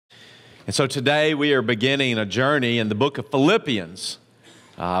And so today we are beginning a journey in the book of Philippians.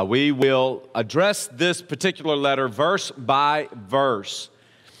 We will address this particular letter verse by verse.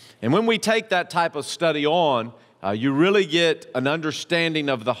 And when we take that type of study on, you really get an understanding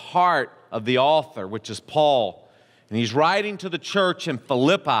of the heart of the author, which is Paul. And he's writing to the church in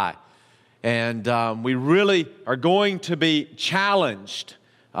Philippi. And we really are going to be challenged.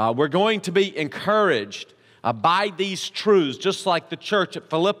 We're going to be encouraged by these truths, just like the church at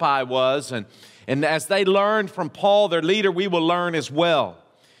Philippi was. And as they learned from Paul, their leader, we will learn as well.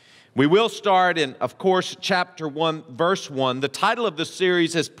 We will start in, of course, chapter 1, verse 1. The title of this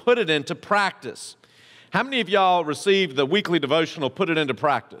series is Put It Into Practice. How many of y'all received the weekly devotional, Put It Into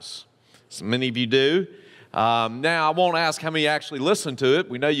Practice? So many of you do. Now, I won't ask how many actually listen to it.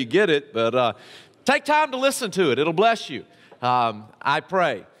 We know you get it, but take time to listen to it. It'll bless you, I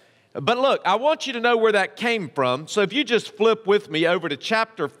pray. But look, I want you to know where that came from. So if you just flip with me over to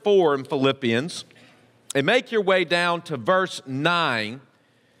chapter 4 in Philippians and make your way down to verse 9.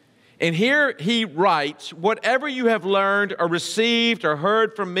 And here he writes, whatever you have learned or received or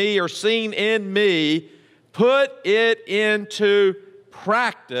heard from me or seen in me, put it into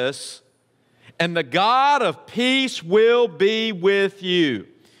practice, and the God of peace will be with you.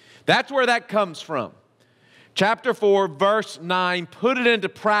 That's where that comes from. Chapter 4, verse 9, put it into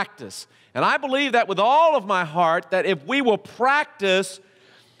practice. And I believe that with all of my heart, that if we will practice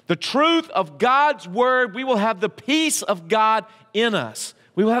the truth of God's word, we will have the peace of God in us.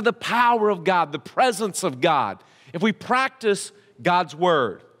 We will have the power of God, the presence of God, if we practice God's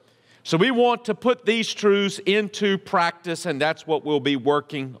word. So we want to put these truths into practice, and that's what we'll be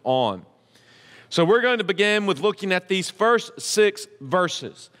working on. So we're going to begin with looking at these first 6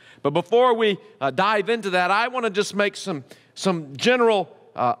 verses. But before we dive into that, I want to just make some general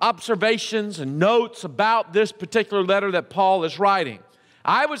observations and notes about this particular letter that Paul is writing.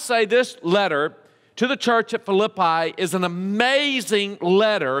 I would say this letter to the church at Philippi is an amazing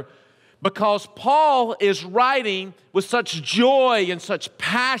letter because Paul is writing with such joy and such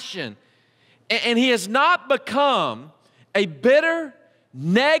passion. And he has not become a bitter,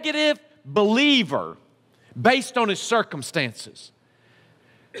 negative believer based on his circumstances.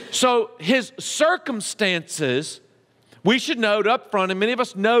 So his circumstances, we should note up front, and many of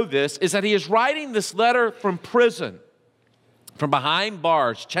us know this, is that he is writing this letter from prison, from behind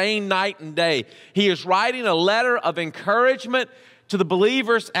bars, chained night and day. He is writing a letter of encouragement to the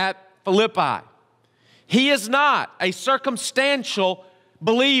believers at Philippi. He is not a circumstantial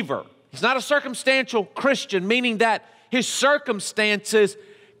believer. He's not a circumstantial Christian, meaning that his circumstances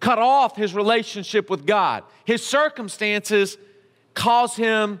cut off his relationship with God. His circumstances cause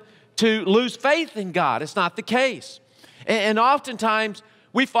him to lose faith in God. It's not the case. And oftentimes,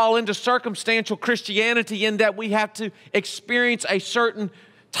 we fall into circumstantial Christianity in that we have to experience a certain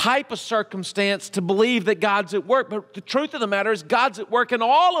type of circumstance to believe that God's at work. But the truth of the matter is God's at work in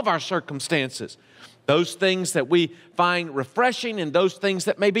all of our circumstances. Those things that we find refreshing and those things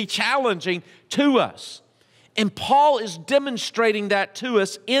that may be challenging to us. And Paul is demonstrating that to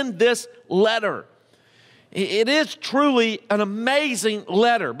us in this letter. It is truly an amazing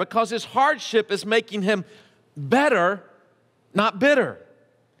letter because his hardship is making him better, not bitter.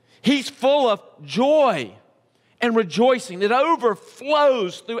 He's full of joy and rejoicing. It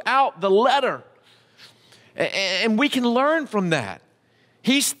overflows throughout the letter. And we can learn from that.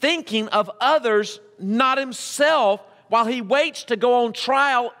 He's thinking of others, not himself, while he waits to go on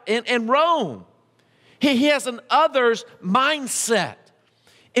trial in Rome. He has an others mindset.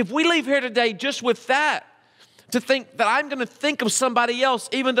 If we leave here today just with that, to think that I'm going to think of somebody else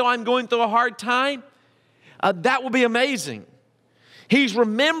even though I'm going through a hard time, that will be amazing. He's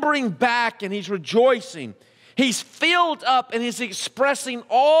remembering back and he's rejoicing. He's filled up and he's expressing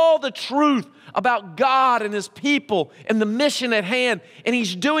all the truth about God and his people and the mission at hand. And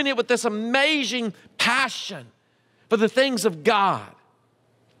he's doing it with this amazing passion for the things of God.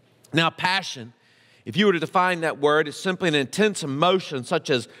 Now, passion, if you were to define that word, it's simply an intense emotion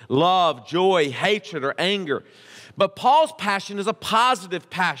such as love, joy, hatred, or anger. But Paul's passion is a positive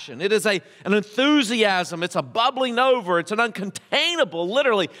passion. It is an enthusiasm. It's a bubbling over. It's an uncontainable,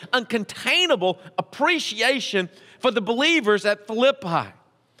 literally uncontainable appreciation for the believers at Philippi.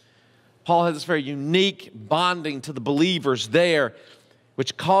 Paul has this very unique bonding to the believers there,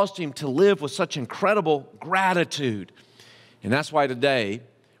 which caused him to live with such incredible gratitude. And that's why today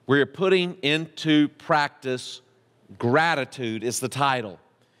we're putting into practice gratitude is the title.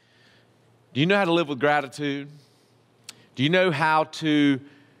 Do you know how to live with gratitude? Do you know how to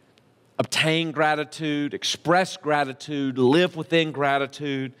obtain gratitude, express gratitude, live within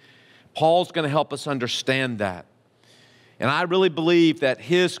gratitude? Paul's going to help us understand that. And I really believe that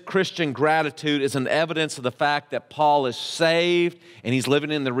his Christian gratitude is an evidence of the fact that Paul is saved and he's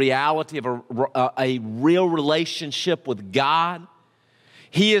living in the reality of a real relationship with God.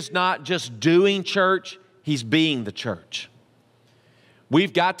 He is not just doing church, he's being the church.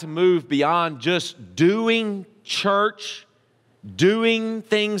 We've got to move beyond just doing church, doing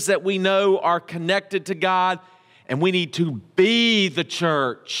things that we know are connected to God, and we need to be the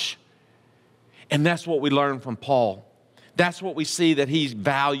church. And that's what we learn from Paul. That's what we see that he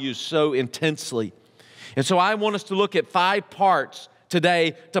values so intensely. And so I want us to look at 5 parts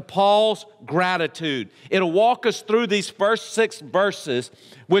today to Paul's gratitude. It'll walk us through these first 6 verses,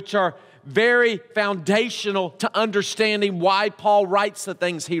 which are very foundational to understanding why Paul writes the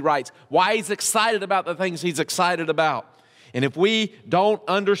things he writes, why he's excited about the things he's excited about. And if we don't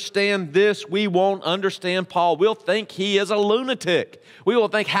understand this, we won't understand Paul. We'll think he is a lunatic. We will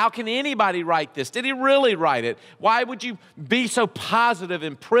think, how can anybody write this? Did he really write it? Why would you be so positive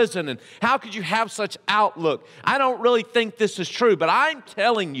in prison? And how could you have such outlook? I don't really think this is true, but I'm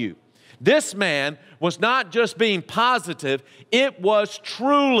telling you, this man was not just being positive, it was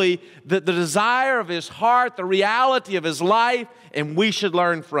truly the desire of his heart, the reality of his life, and we should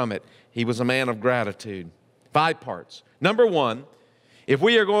learn from it. He was a man of gratitude. 5 parts. Number 1, if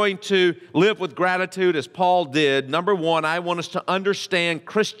we are going to live with gratitude as Paul did, number 1, I want us to understand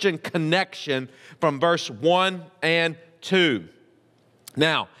Christian connection from verse 1 and 2.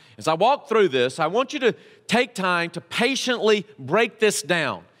 Now, as I walk through this, I want you to take time to patiently break this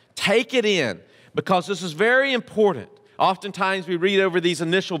down. Take it in, because this is very important. Oftentimes we read over these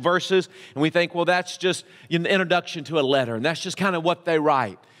initial verses and we think, well, that's just an introduction to a letter, and that's just kind of what they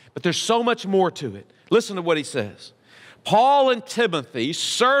write. But there's so much more to it. Listen to what he says. Paul and Timothy,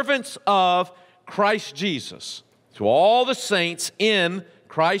 servants of Christ Jesus, to all the saints in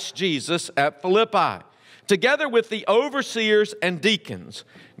Christ Jesus at Philippi, together with the overseers and deacons,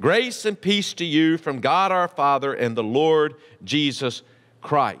 grace and peace to you from God our Father and the Lord Jesus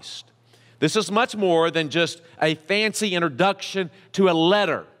Christ. This is much more than just a fancy introduction to a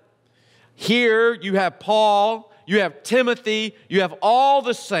letter. Here you have Paul, you have Timothy, you have all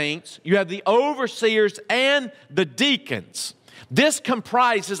the saints, you have the overseers and the deacons. This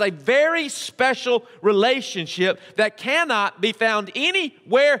comprises a very special relationship that cannot be found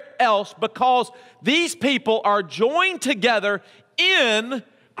anywhere else, because these people are joined together in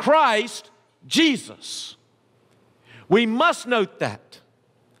Christ Jesus. We must note that.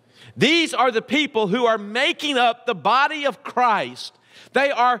 These are the people who are making up the body of Christ.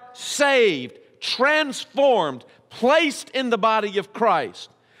 They are saved, transformed, placed in the body of Christ.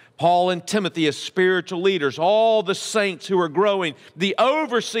 Paul and Timothy as spiritual leaders, all the saints who are growing, the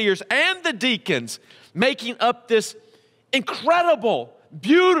overseers and the deacons, making up this incredible,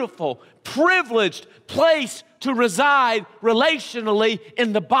 beautiful, privileged place to reside relationally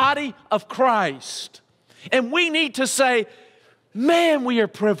in the body of Christ. And we need to say, man, we are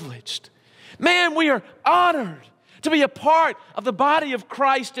privileged. Man, we are honored to be a part of the body of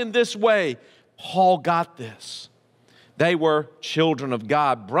Christ in this way. Paul got this. They were children of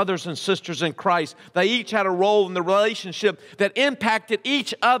God, brothers and sisters in Christ. They each had a role in the relationship that impacted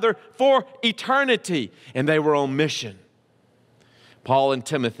each other for eternity, and they were on mission. Paul and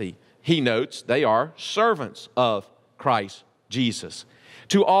Timothy, he notes, they are servants of Christ Jesus.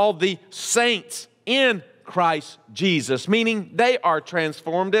 To all the saints in Christ Jesus, meaning they are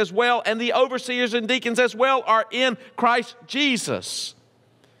transformed as well, and the overseers and deacons as well are in Christ Jesus.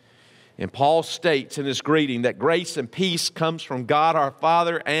 And Paul states in his greeting that grace and peace comes from God our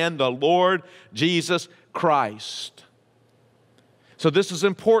Father and the Lord Jesus Christ. So this is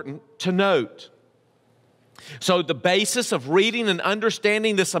important to note. So the basis of reading and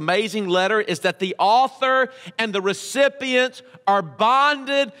understanding this amazing letter is that the author and the recipients are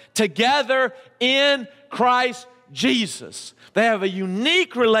bonded together in Christ Jesus. They have a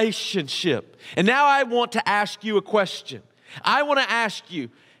unique relationship. And now I want to ask you a question. I want to ask you,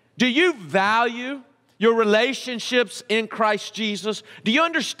 do you value your relationships in Christ Jesus? Do you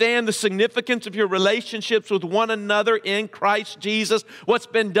understand the significance of your relationships with one another in Christ Jesus? What's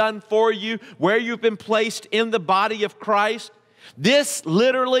been done for you? Where you've been placed in the body of Christ? This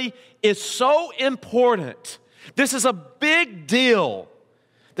literally is so important. This is a big deal.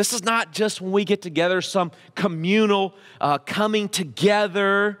 This is not just when we get together, some communal coming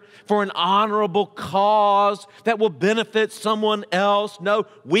together for an honorable cause that will benefit someone else. No,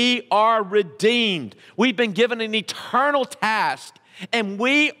 we are redeemed. We've been given an eternal task, and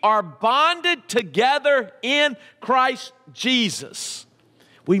we are bonded together in Christ Jesus.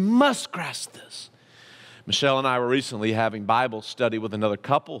 We must grasp this. Michelle and I were recently having Bible study with another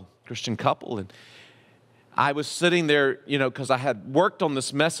couple, Christian couple, and I was sitting there, because I had worked on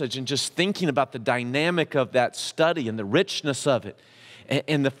this message and just thinking about the dynamic of that study and the richness of it,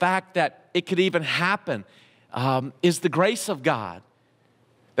 and the fact that it could even happen is the grace of God,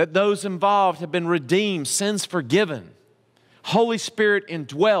 that those involved have been redeemed, sins forgiven, Holy Spirit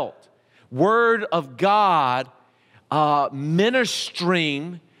indwelt, Word of God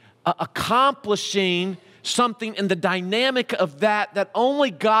ministering, accomplishing something in the dynamic of that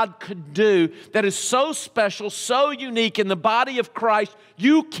only God could do, that is so special, so unique in the body of Christ,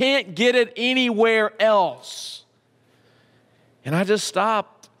 you can't get it anywhere else. And I just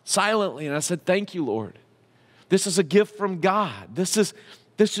stopped silently and I said, thank you, Lord. This is a gift from God. This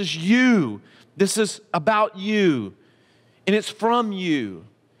is you. This is about you. And it's from you.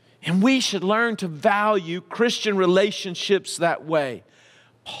 And we should learn to value Christian relationships that way.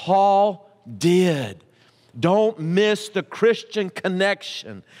 Paul did. Don't miss the Christian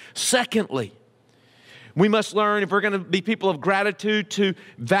connection. Secondly, we must learn, if we're going to be people of gratitude, to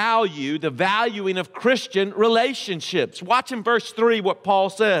value the valuing of Christian relationships. Watch in verse 3 what Paul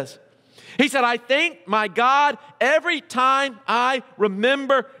says. He said, I thank my God every time I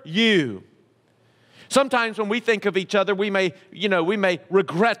remember you. Sometimes when we think of each other, we may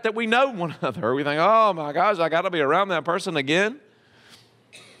regret that we know one another. We think, oh my gosh, I got to be around that person again.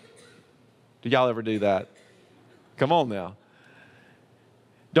 Do y'all ever do that? Come on now.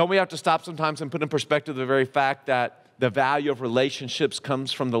 Don't we have to stop sometimes and put in perspective the very fact that the value of relationships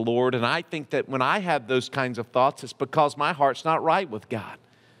comes from the Lord? And I think that when I have those kinds of thoughts, it's because my heart's not right with God.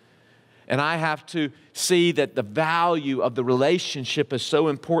 And I have to see that the value of the relationship is so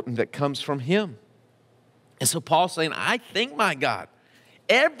important that comes from Him. And so Paul's saying, I thank my God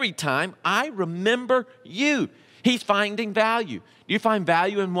every time I remember you. He's finding value. Do you find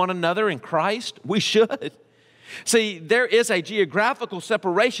value in one another in Christ? We should. See, there is a geographical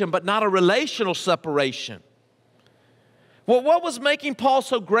separation, but not a relational separation. Well, what was making Paul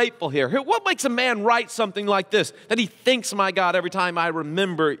so grateful here? What makes a man write something like this, that he thanks my God every time I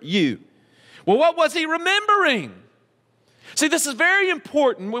remember you? Well, what was he remembering? See, this is very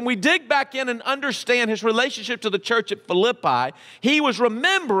important. When we dig back in and understand his relationship to the church at Philippi, he was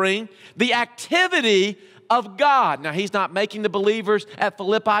remembering the activity of God. Now, he's not making the believers at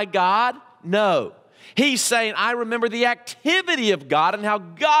Philippi God. No. He's saying, I remember the activity of God and how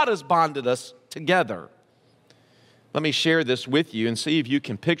God has bonded us together. Let me share this with you and see if you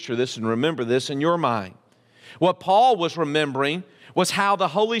can picture this and remember this in your mind. What Paul was remembering was how the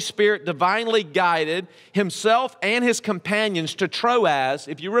Holy Spirit divinely guided himself and his companions to Troas,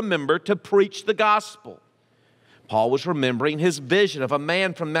 if you remember, to preach the gospel. Paul was remembering his vision of a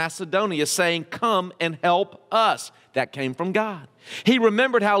man from Macedonia saying, come and help us. That came from God. He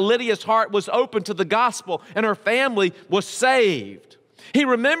remembered how Lydia's heart was open to the gospel and her family was saved. He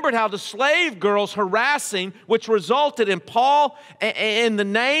remembered how the slave girls harassing, which resulted in Paul, in the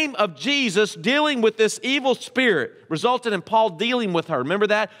name of Jesus, dealing with this evil spirit, resulted in Paul dealing with her. Remember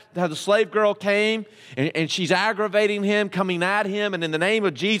that? How the slave girl came and she's aggravating him, coming at him, and in the name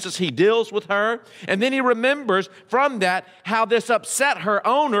of Jesus, he deals with her. And then he remembers from that how this upset her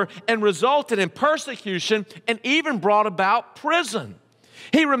owner and resulted in persecution and even brought about prison.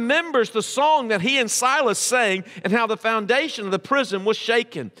 He remembers the song that he and Silas sang and how the foundation of the prison was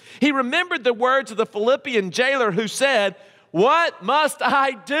shaken. He remembered the words of the Philippian jailer who said, what must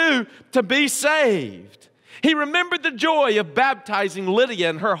I do to be saved? He remembered the joy of baptizing Lydia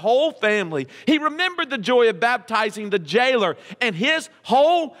and her whole family. He remembered the joy of baptizing the jailer and his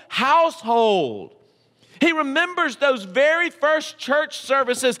whole household. He remembers those very first church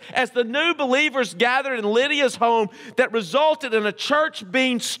services as the new believers gathered in Lydia's home that resulted in a church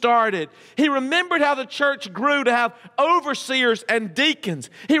being started. He remembered how the church grew to have overseers and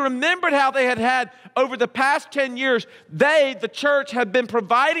deacons. He remembered how they had over the past 10 years, the church, had been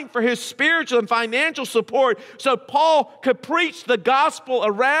providing for his spiritual and financial support so Paul could preach the gospel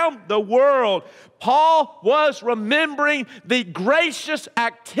around the world. Paul was remembering the gracious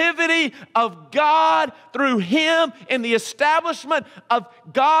activity of God through him in the establishment of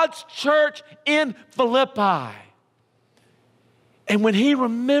God's church in Philippi. And when he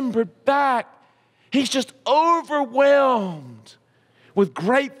remembered back, he's just overwhelmed with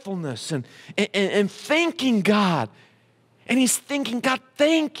gratefulness and thanking God. And he's thinking, God,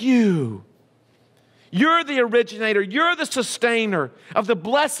 thank you. You're the originator. You're the sustainer of the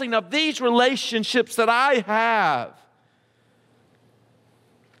blessing of these relationships that I have.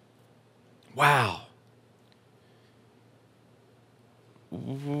 Wow.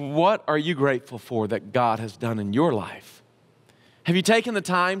 What are you grateful for that God has done in your life? Have you taken the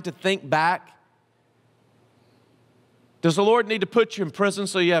time to think back? Does the Lord need to put you in prison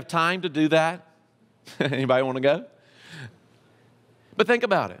so you have time to do that? Anybody want to go? But think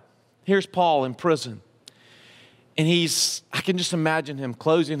about it. Here's Paul in prison. And I can just imagine him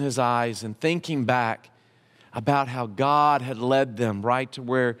closing his eyes and thinking back about how God had led them right to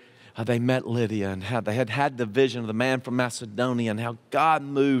where they met Lydia, and how they had the vision of the man from Macedonia, and how God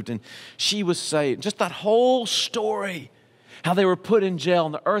moved and she was saved. Just that whole story, how they were put in jail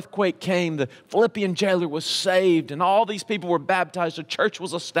and the earthquake came, the Philippian jailer was saved, and all these people were baptized, the church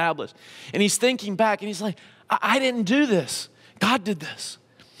was established. And he's thinking back and he's like, I didn't do this. God did this.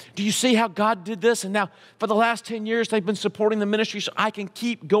 Do you see how God did this? And now for the last 10 years, they've been supporting the ministry so I can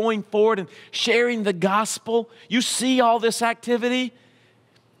keep going forward and sharing the gospel. You see all this activity?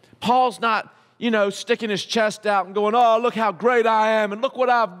 Paul's not, sticking his chest out and going, oh, look how great I am and look what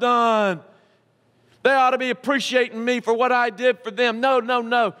I've done. They ought to be appreciating me for what I did for them.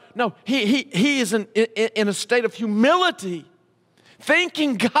 No. He is in a state of humility,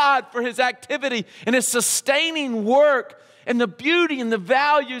 thanking God for his activity and his sustaining work and the beauty and the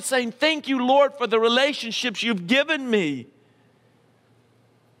value, saying, thank you, Lord, for the relationships you've given me.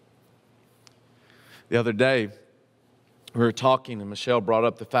 The other day, we were talking and Michelle brought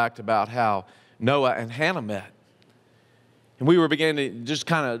up the fact about how Noah and Hannah met. And we were beginning to just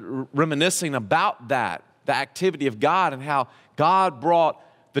kind of reminiscing about that, the activity of God and how God brought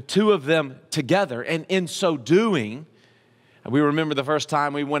the two of them together. And in so doing, we remember the first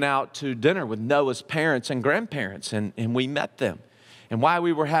time we went out to dinner with Noah's parents and grandparents, and we met them. And while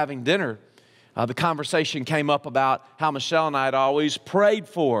we were having dinner, the conversation came up about how Michelle and I had always prayed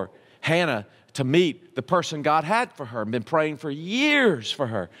for Hannah to meet the person God had for her, and been praying for years for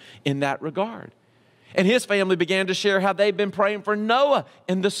her in that regard. And his family began to share how they've been praying for Noah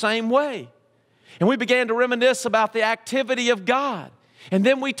in the same way. And we began to reminisce about the activity of God. And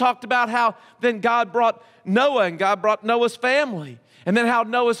then we talked about how then God brought Noah and God brought Noah's family. And then how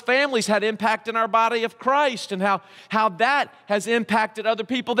Noah's families had impact in our body of Christ, and how that has impacted other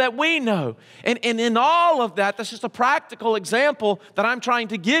people that we know. And in all of that, that's just a practical example that I'm trying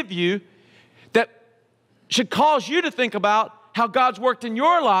to give you that should cause you to think about how God's worked in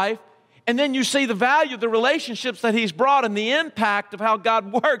your life. And then you see the value of the relationships that he's brought and the impact of how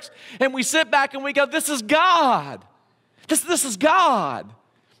God works. And we sit back and we go, this is God. This is God.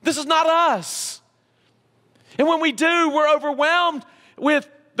 This is not us. And when we do, we're overwhelmed with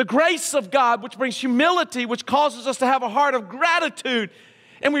the grace of God, which brings humility, which causes us to have a heart of gratitude.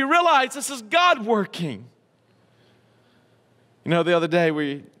 And we realize this is God working. The other day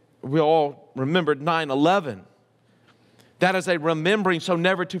we all remembered 9/11. That is a remembering, so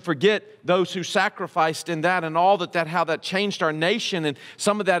never to forget those who sacrificed in that and all that how that changed our nation. And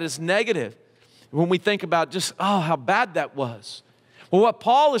some of that is negative when we think about just, how bad that was. Well, what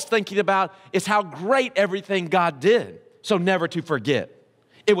Paul is thinking about is how great everything God did, so never to forget.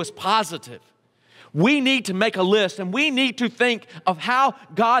 It was positive. We need to make a list and we need to think of how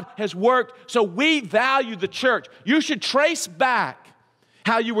God has worked, so we value the church. You should trace back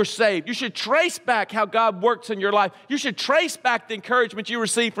how you were saved. You should trace back how God works in your life. You should trace back the encouragement you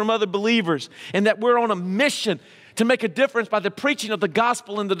received from other believers, and that we're on a mission to make a difference by the preaching of the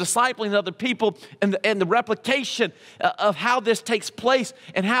gospel and the discipling of other people and the replication of how this takes place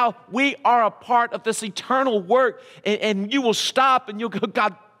and how we are a part of this eternal work. And you will stop and you'll go,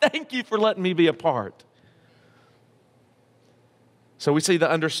 God, thank you for letting me be a part. So we see the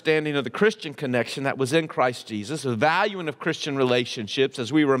understanding of the Christian connection that was in Christ Jesus, the valuing of Christian relationships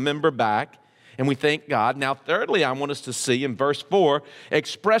as we remember back and we thank God. Now, thirdly, I want us to see in verse 4,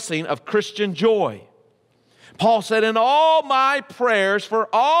 expressing of Christian joy. Paul said, in all my prayers for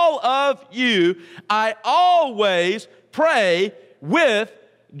all of you, I always pray with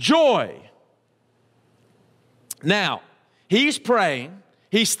joy. Now, he's praying.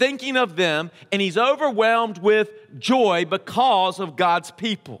 He's thinking of them, and he's overwhelmed with joy because of God's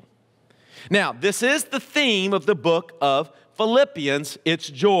people. Now, this is the theme of the book of Philippians, it's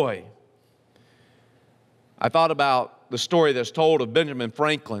joy. I thought about the story that's told of Benjamin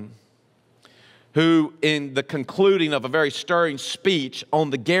Franklin, who in the concluding of a very stirring speech on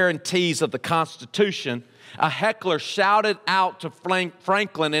the guarantees of the Constitution, a heckler shouted out to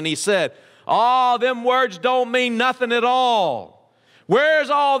Franklin and he said, them words don't mean nothing at all. Where's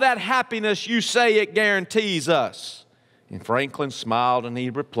all that happiness you say it guarantees us? And Franklin smiled and he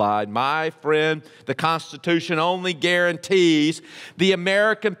replied, my friend, the Constitution only guarantees the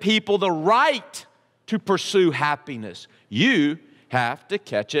American people the right to pursue happiness. You have to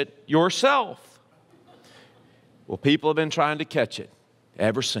catch it yourself. Well, people have been trying to catch it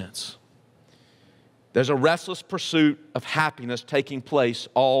ever since. There's a restless pursuit of happiness taking place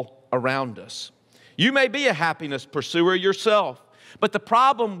all around us. You may be a happiness pursuer yourself. But the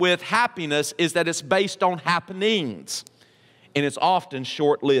problem with happiness is that it's based on happenings, and it's often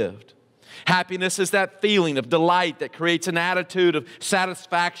short-lived. Happiness is that feeling of delight that creates an attitude of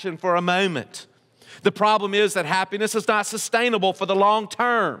satisfaction for a moment. The problem is that happiness is not sustainable for the long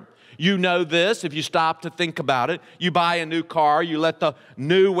term. You know this if you stop to think about it. You buy a new car, you let the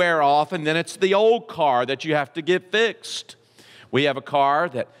new wear off, and then it's the old car that you have to get fixed. We have a car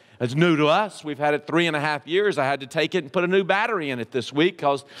that is new to us. We've had it 3.5 years. I had to take it and put a new battery in it this week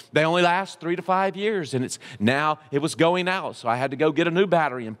because they only last 3 to 5 years. And it was going out, so I had to go get a new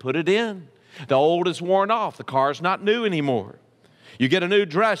battery and put it in. The old is worn off. The car's not new anymore. You get a new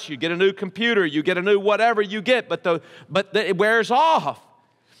dress, you get a new computer, you get a new whatever you get, but it wears off.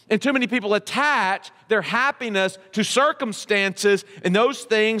 And too many people attach their happiness to circumstances and those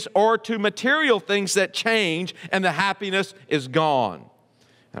things, or to material things that change, and the happiness is gone.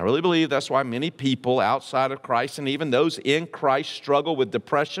 And I really believe that's why many people outside of Christ, and even those in Christ, struggle with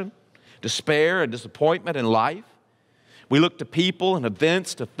depression, despair, and disappointment in life. We look to people and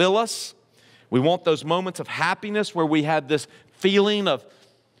events to fill us. We want those moments of happiness where we have this feeling of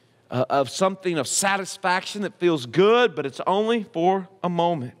something of satisfaction that feels good, but it's only for a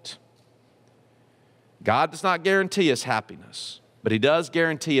moment. God does not guarantee us happiness, but He does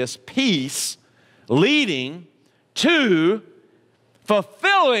guarantee us peace leading to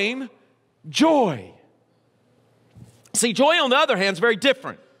fulfilling joy. See, joy, on the other hand, is very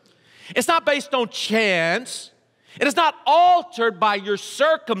different. It's not based on chance. It is not altered by your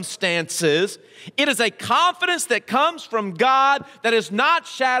circumstances. It is a confidence that comes from God that is not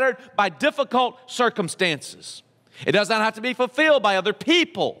shattered by difficult circumstances. It does not have to be fulfilled by other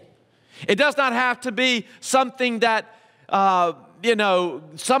people. It does not have to be something that,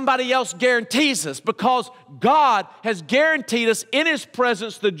 somebody else guarantees us, because God has guaranteed us in His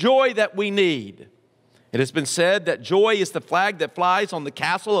presence the joy that we need. It has been said that joy is the flag that flies on the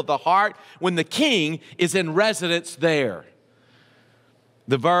castle of the heart when the king is in residence there.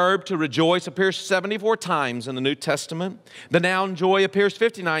 The verb to rejoice appears 74 times in the New Testament. The noun joy appears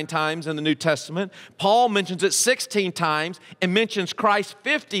 59 times in the New Testament. Paul mentions it 16 times and mentions Christ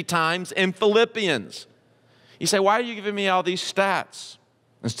 50 times in Philippians. You say, why are you giving me all these stats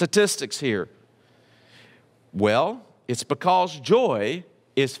and statistics here? Well, it's because joy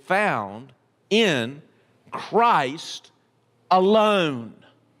is found in Christ alone.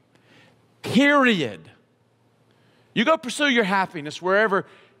 Period. You go pursue your happiness wherever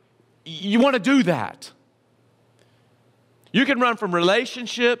you want to do that. You can run from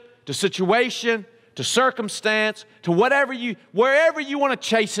relationship to situation to circumstance to wherever you want to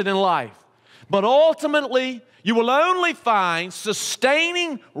chase it in life. But ultimately, you will only find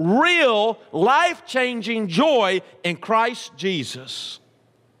sustaining, real, life-changing joy in Christ Jesus.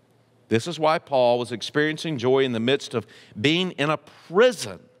 This is why Paul was experiencing joy in the midst of being in a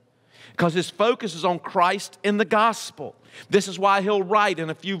prison, because his focus is on Christ in the gospel. This is why he'll write in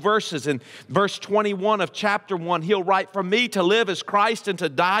a few verses, in verse 21 of chapter 1, he'll write, "For me to live is Christ and to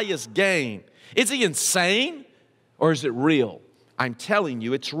die is gain." Is he insane or is it real? I'm telling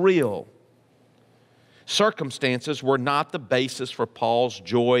you, it's real. Circumstances were not the basis for Paul's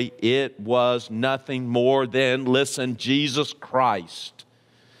joy. It was nothing more than, listen, Jesus Christ.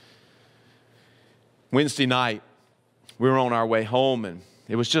 Wednesday night, we were on our way home, and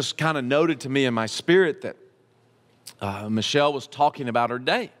it was just kind of noted to me in my spirit that Michelle was talking about her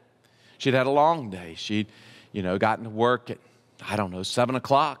day. She'd had a long day. She'd, gotten to work at, 7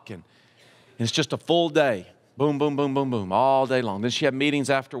 o'clock, and it's just a full day. Boom, boom, boom, boom, boom, all day long. Then she had meetings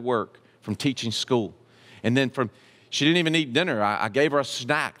after work from teaching school. And then she didn't even eat dinner. I gave her a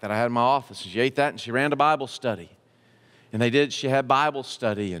snack that I had in my office. She ate that, and she ran to Bible study. And she had Bible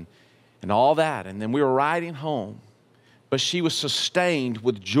study and all that. And then we were riding home. But she was sustained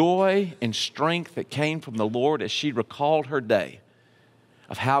with joy and strength that came from the Lord as she recalled her day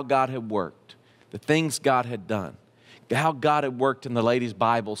of how God had worked, the things God had done, how God had worked in the ladies'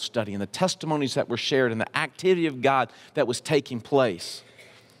 Bible study, and the testimonies that were shared, and the activity of God that was taking place.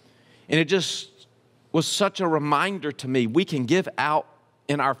 And it just was such a reminder to me. We can give out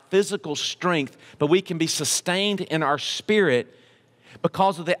in our physical strength, but we can be sustained in our spirit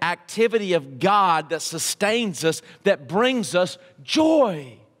because of the activity of God that sustains us, that brings us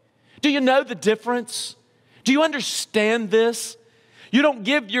joy. Do you know the difference? Do you understand this? You don't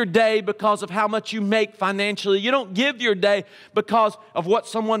give your day because of how much you make financially. You don't give your day because of what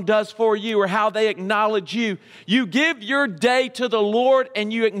someone does for you or how they acknowledge you. You give your day to the Lord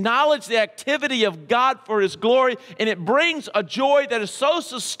and you acknowledge the activity of God for His glory, and it brings a joy that is so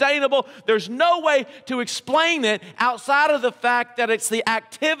sustainable. There's no way to explain it outside of the fact that it's the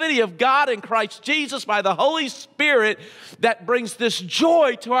activity of God in Christ Jesus by the Holy Spirit that brings this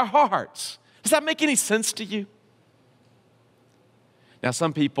joy to our hearts. Does that make any sense to you? Now,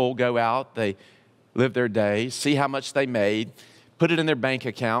 some people go out, they live their day, see how much they made, put it in their bank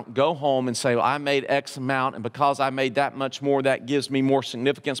account, go home and say, well, I made X amount, and because I made that much more, that gives me more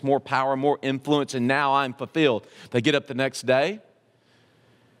significance, more power, more influence, and now I'm fulfilled. They get up the next day,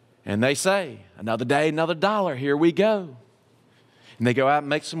 and they say, another day, another dollar, here we go. And they go out and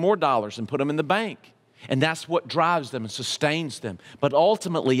make some more dollars and put them in the bank. And that's what drives them and sustains them. But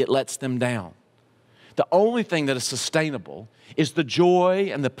ultimately, it lets them down. The only thing that is sustainable is the joy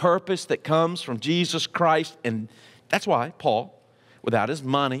and the purpose that comes from Jesus Christ. And that's why Paul, without his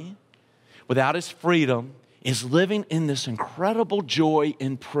money, without his freedom, is living in this incredible joy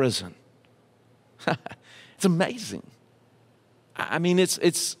in prison. It's amazing. I mean,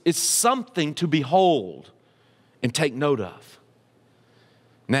 it's something to behold and take note of.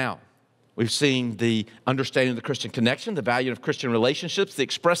 Now, we've seen the understanding of the Christian connection, the value of Christian relationships, the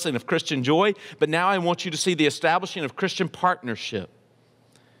expressing of Christian joy. But now I want you to see the establishing of Christian partnership.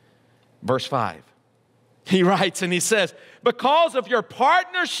 Verse 5. He writes and he says, because of your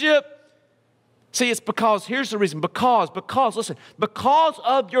partnership, see, it's because, here's the reason, because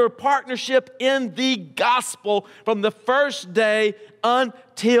of your partnership in the gospel from the first day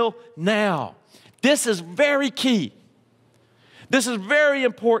until now. This is very key. This is very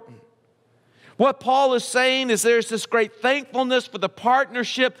important. What Paul is saying is there's this great thankfulness for the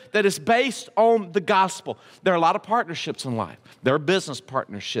partnership that is based on the gospel. There are a lot of partnerships in life. There are business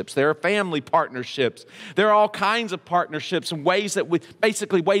partnerships. There are family partnerships. There are all kinds of partnerships and ways that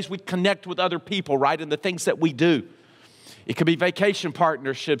ways we connect with other people, right, in the things that we do. It could be vacation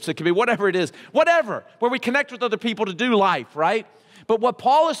partnerships. It could be whatever it is, where we connect with other people to do life, right? But what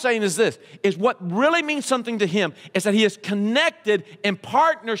Paul is saying is this, is what really means something to him is that he is connected in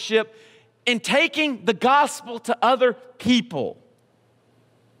partnership in taking the gospel to other people.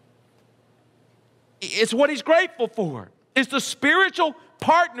 It's what he's grateful for. It's the spiritual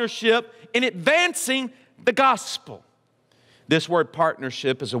partnership in advancing the gospel. This word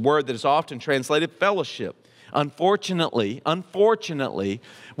partnership is a word that is often translated fellowship. Unfortunately,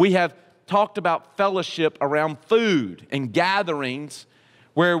 we have talked about fellowship around food and gatherings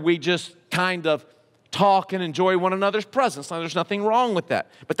where we just kind of talk and enjoy one another's presence. Now, there's nothing wrong with that.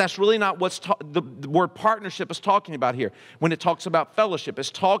 But that's really not what the word partnership is talking about here. When it talks about fellowship, it's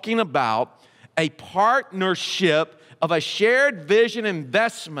talking about a partnership of a shared vision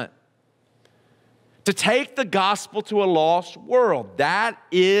investment to take the gospel to a lost world.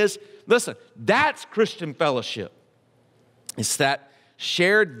 That's Christian fellowship. It's that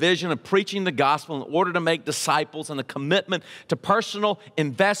shared vision of preaching the gospel in order to make disciples and a commitment to personal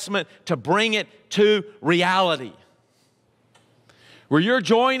investment to bring it to reality. Where you're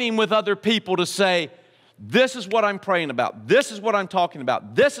joining with other people to say, this is what I'm praying about. This is what I'm talking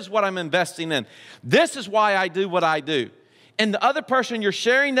about. This is what I'm investing in. This is why I do what I do. And the other person you're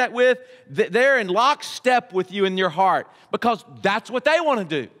sharing that with, they're in lockstep with you in your heart because that's what they want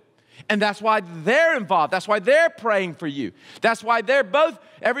to do. And that's why they're involved. That's why they're praying for you. That's why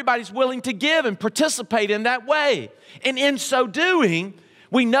everybody's willing to give and participate in that way. And in so doing,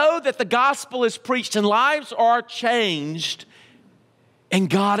 we know that the gospel is preached and lives are changed and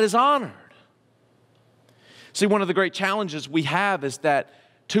God is honored. See, one of the great challenges we have is that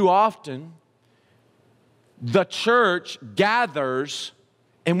too often the church gathers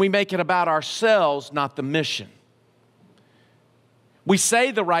and we make it about ourselves, not the mission. We say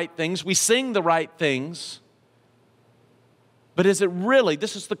the right things, we sing the right things, but is it really,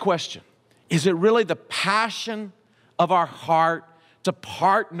 this is the question, is it really the passion of our heart to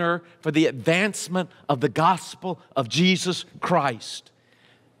partner for the advancement of the gospel of Jesus Christ?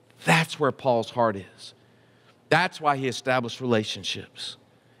 That's where Paul's heart is. That's why he established relationships,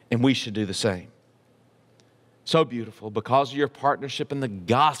 and we should do the same. So beautiful because of your partnership in the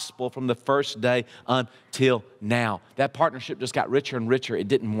gospel from the first day until now. That partnership just got richer and richer. It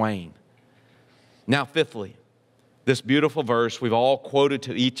didn't wane. Now, fifthly, this beautiful verse we've all quoted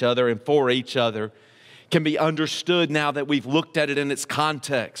to each other and for each other can be understood now that we've looked at it in its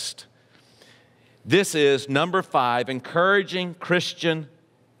context. This is number 5, encouraging Christian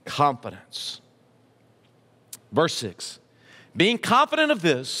confidence. Verse 6, being confident of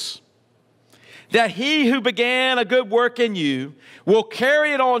this, that he who began a good work in you will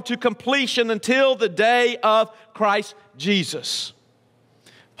carry it on to completion until the day of Christ Jesus.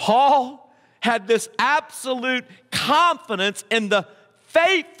 Paul had this absolute confidence in the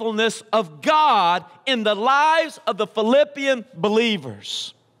faithfulness of God in the lives of the Philippian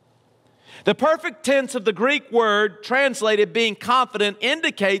believers. The perfect tense of the Greek word translated being confident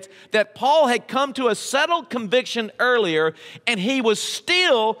indicates that Paul had come to a settled conviction earlier, and he was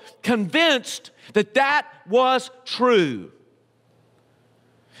still convinced that that was true.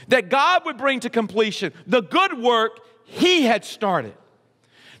 That God would bring to completion the good work he had started.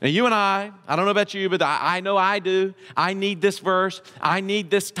 Now you and I don't know about you, but I know I do. I need this verse. I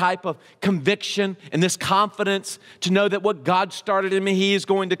need this type of conviction and this confidence to know that what God started in me, he is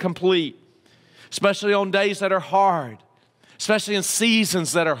going to complete. Especially on days that are hard, especially in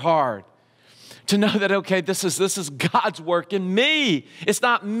seasons that are hard. To know that, okay, this is God's work in me. It's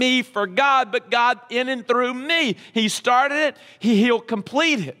not me for God, but God in and through me. He started it, he'll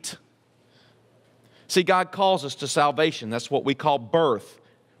complete it. See, God calls us to salvation. That's what we call birth.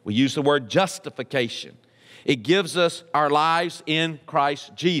 We use the word justification. It gives us our lives in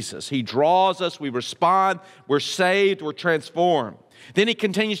Christ Jesus. He draws us, we respond, we're saved, we're transformed. Then he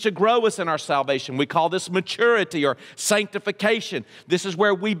continues to grow us in our salvation. We call this maturity or sanctification. This is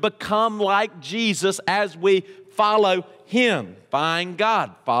where we become like Jesus as we follow him. Find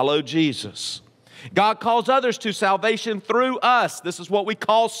God, follow Jesus. God calls others to salvation through us. This is what we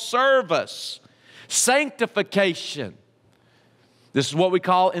call service. Sanctification. This is what we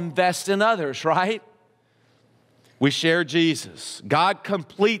call invest in others, right? We share Jesus. God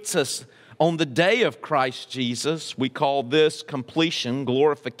completes us on the day of Christ Jesus. We call this completion,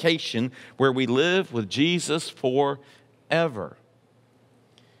 glorification, where we live with Jesus forever.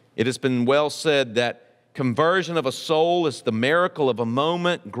 It has been well said that conversion of a soul is the miracle of a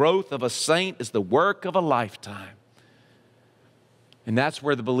moment. Growth of a saint is the work of a lifetime. And that's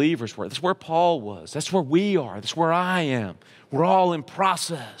where the believers were. That's where Paul was. That's where we are. That's where I am. We're all in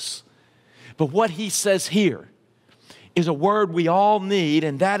process. But what he says here is a word we all need,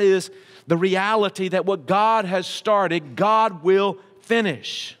 and that is the reality that what God has started, God will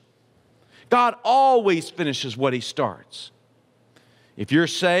finish. God always finishes what he starts. If you're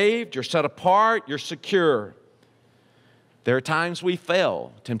saved, you're set apart, you're secure. There are times we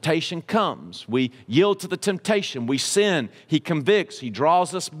fail. Temptation comes. We yield to the temptation. We sin. He convicts. He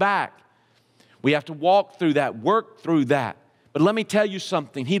draws us back. We have to walk through that, work through that. But let me tell you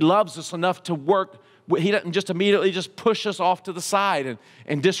something. He loves us enough to work. He doesn't just immediately just push us off to the side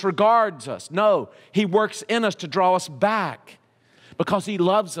and disregards us. No, he works in us to draw us back because he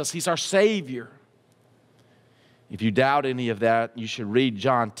loves us. He's our Savior. If you doubt any of that, you should read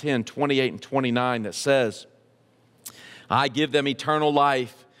John 10, 28 and 29 that says, I give them eternal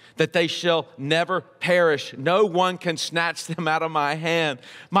life, that they shall never perish. No one can snatch them out of my hand.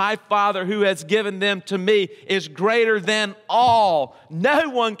 My Father who has given them to me is greater than all. No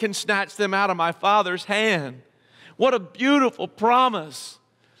one can snatch them out of my Father's hand. What a beautiful promise.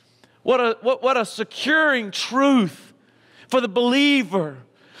 What a securing truth for the believer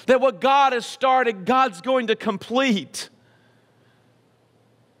that what God has started, God's going to complete.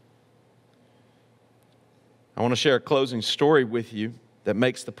 I want to share a closing story with you that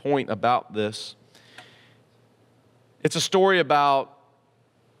makes the point about this. It's a story about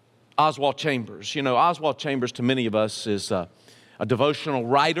Oswald Chambers. You know, Oswald Chambers to many of us is a devotional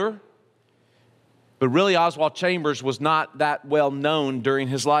writer, but really Oswald Chambers was not that well known during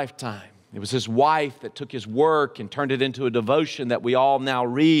his lifetime. It was his wife that took his work and turned it into a devotion that we all now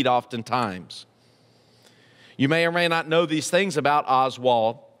read oftentimes. You may or may not know these things about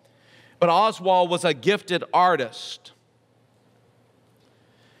Oswald, but Oswald was a gifted artist.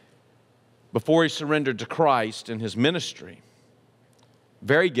 Before he surrendered to Christ in his ministry,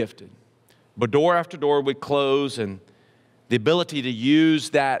 very gifted. But door after door would close, and the ability to use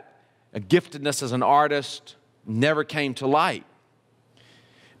that giftedness as an artist never came to light.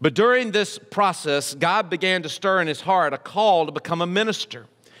 But during this process, God began to stir in his heart a call to become a minister.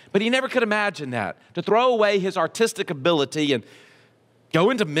 But he never could imagine that, to throw away his artistic ability and go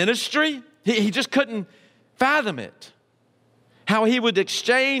into ministry. He just couldn't fathom it. How he would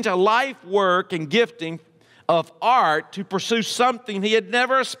exchange a life work and gifting of art to pursue something he had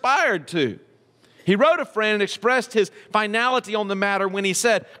never aspired to. He wrote a friend and expressed his finality on the matter when he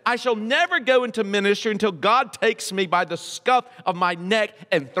said, I shall never go into ministry until God takes me by the scuff of my neck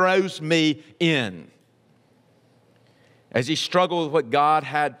and throws me in. As he struggled with what God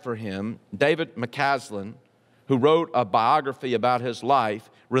had for him, David McCaslin, who wrote a biography about his life,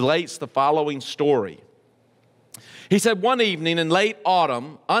 relates the following story. He said, one evening in late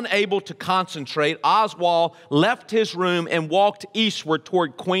autumn, unable to concentrate, Oswald left his room and walked eastward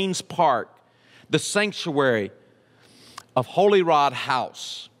toward Queen's Park, the sanctuary of Holy Rod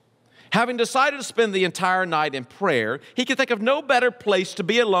House. Having decided to spend the entire night in prayer, he could think of no better place to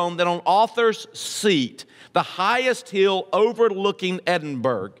be alone than on Arthur's Seat, the highest hill overlooking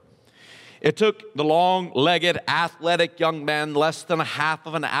Edinburgh. It took the long-legged, athletic young man less than a half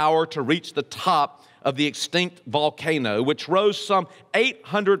of an hour to reach the top of the extinct volcano, which rose some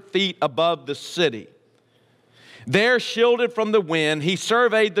 800 feet above the city. There, shielded from the wind, he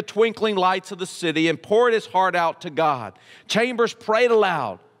surveyed the twinkling lights of the city and poured his heart out to God. Chambers prayed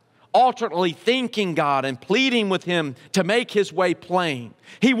aloud, alternately thanking God and pleading with Him to make His way plain.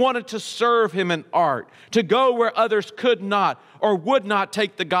 He wanted to serve Him in art, to go where others could not or would not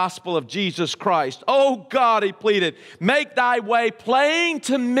take the gospel of Jesus Christ. Oh God, he pleaded, make Thy way plain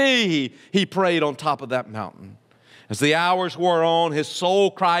to me, he prayed on top of that mountain. As the hours wore on, his soul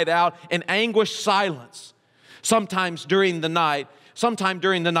cried out in anguished silence. Sometime during the night,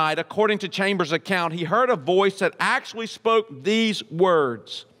 according to Chambers' account, he heard a voice that actually spoke these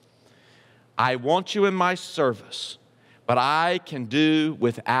words: I want you in my service, but I can do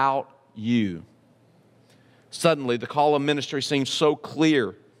without you. Suddenly, the call of ministry seemed so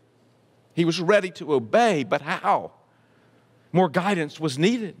clear. He was ready to obey, but how? More guidance was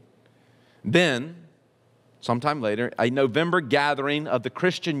needed. Then, sometime later, a November gathering of the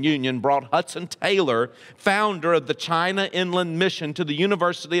Christian Union brought Hudson Taylor, founder of the China Inland Mission, to the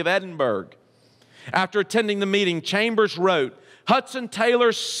University of Edinburgh. After attending the meeting, Chambers wrote, Hudson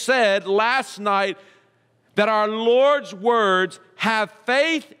Taylor said last night that our Lord's words, have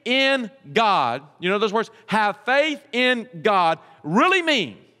faith in God, you know those words, have faith in God, really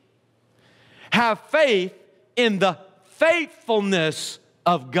mean have faith in the faithfulness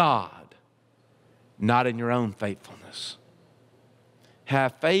of God, not in your own faithfulness.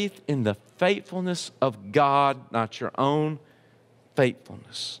 Have faith in the faithfulness of God, not your own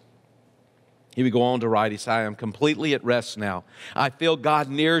faithfulness. He would go on to write, he said, I am completely at rest now. I feel God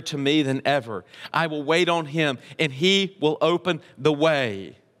nearer to me than ever. I will wait on Him, and He will open the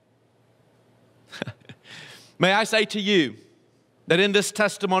way. May I say to you that in this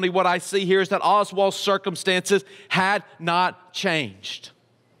testimony, what I see here is that Oswald's circumstances had not changed.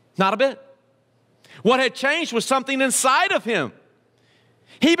 Not a bit. What had changed was something inside of him.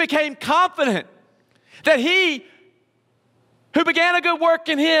 He became confident that he who began a good work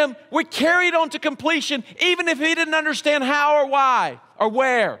in him would carry it on to completion, even if he didn't understand how or why or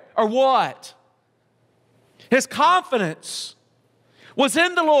where or what. His confidence was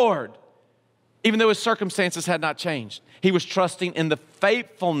in the Lord, even though his circumstances had not changed. He was trusting in the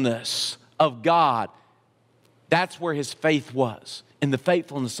faithfulness of God. That's where his faith was, in the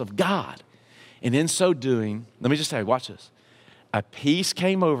faithfulness of God. And in so doing, let me just say, watch this. A peace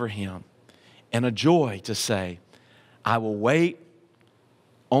came over him and a joy to say, I will wait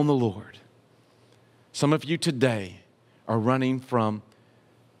on the Lord. Some of you today are running from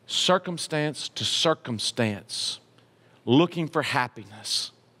circumstance to circumstance, looking for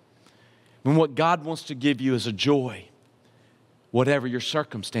happiness. And what God wants to give you is a joy, whatever your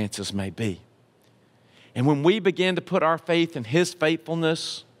circumstances may be. And when we begin to put our faith in His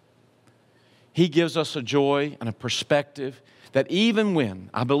faithfulness, He gives us a joy and a perspective that even when,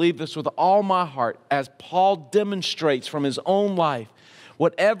 I believe this with all my heart, as Paul demonstrates from his own life,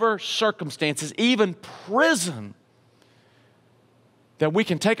 whatever circumstances, even prison, that we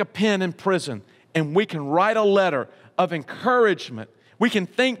can take a pen in prison and we can write a letter of encouragement. We can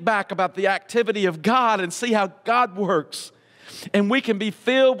think back about the activity of God and see how God works. And we can be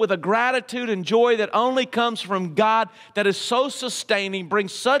filled with a gratitude and joy that only comes from God, that is so sustaining,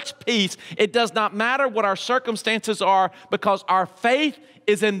 brings such peace. It does not matter what our circumstances are, because our faith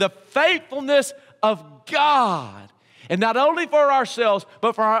is in the faithfulness of God. And not only for ourselves,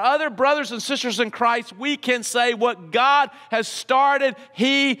 but for our other brothers and sisters in Christ, we can say what God has started,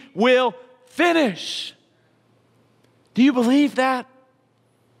 He will finish. Do you believe that?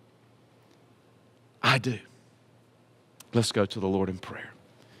 I do. Let's go to the Lord in prayer.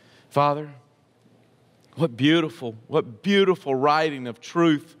 Father, what beautiful writing of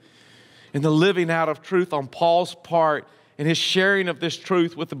truth and the living out of truth on Paul's part and his sharing of this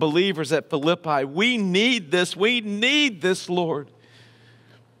truth with the believers at Philippi. We need this, Lord.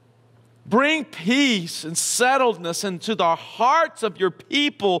 Bring peace and settledness into the hearts of your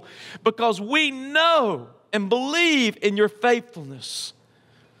people, because we know and believe in your faithfulness.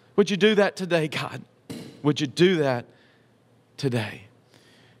 Would you do that today, God? Would you do that today?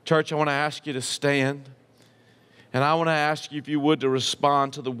 Church, I want to ask you to stand. And I want to ask you, if you would, to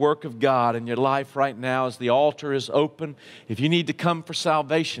respond to the work of God in your life right now as the altar is open. If you need to come for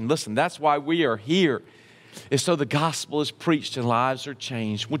salvation, listen, that's why we are here, is so the gospel is preached and lives are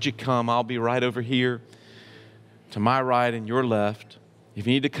changed. Would you come? I'll be right over here to my right and your left. If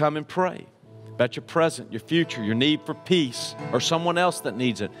you need to come and pray about your present, your future, your need for peace, or someone else that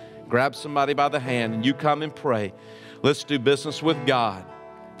needs it, grab somebody by the hand and you come and pray. Let's do business with God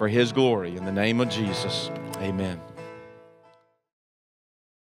for His glory. In the name of Jesus, amen.